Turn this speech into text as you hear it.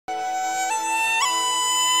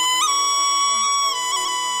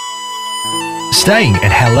Staying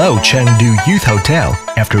at Hello Chengdu Youth Hotel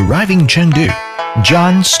after arriving in Chengdu,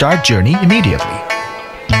 John starts journey immediately.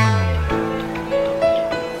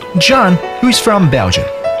 John, who is from Belgium,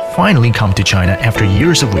 finally come to China after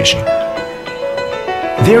years of wishing.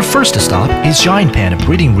 Their first stop is Giant Panda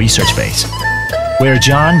Breeding Research Base, where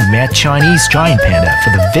John met Chinese giant panda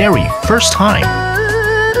for the very first time.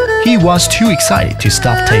 He was too excited to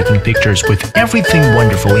stop taking pictures with everything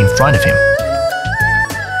wonderful in front of him.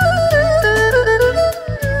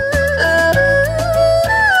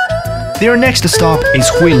 Their next stop is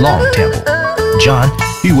Huilong Temple. John,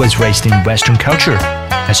 who was raised in Western culture,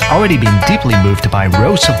 has already been deeply moved by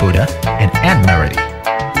Rose of Buddha and Admiralty.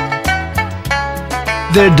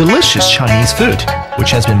 The delicious Chinese food,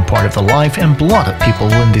 which has been part of the life and blood of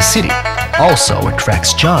people in this city, also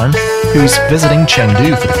attracts John, who is visiting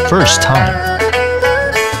Chengdu for the first time.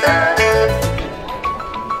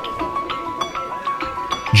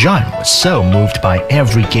 John was so moved by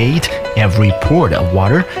every gate, every port of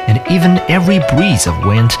water, and even every breeze of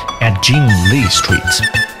wind at Jingli Street.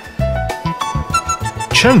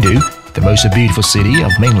 Chengdu, the most beautiful city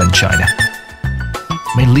of mainland China,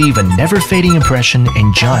 may leave a never-fading impression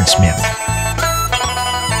in John's memory.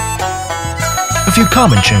 A few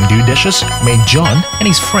common Chengdu dishes made John and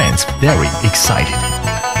his friends very excited.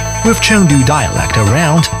 With Chengdu dialect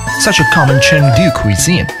around, such a common Chengdu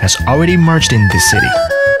cuisine has already emerged in this city,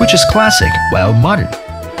 which is classic while modern.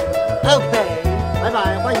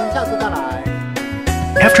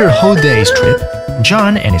 After a whole day's trip,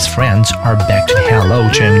 John and his friends are back to the Hello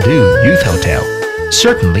Chengdu Youth Hotel.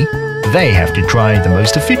 Certainly, they have to try the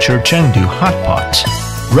most featured Chengdu hot pot.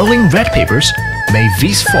 Rolling red papers made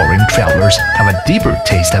these foreign travelers have a deeper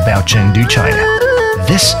taste about Chengdu, China.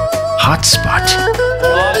 This hot spot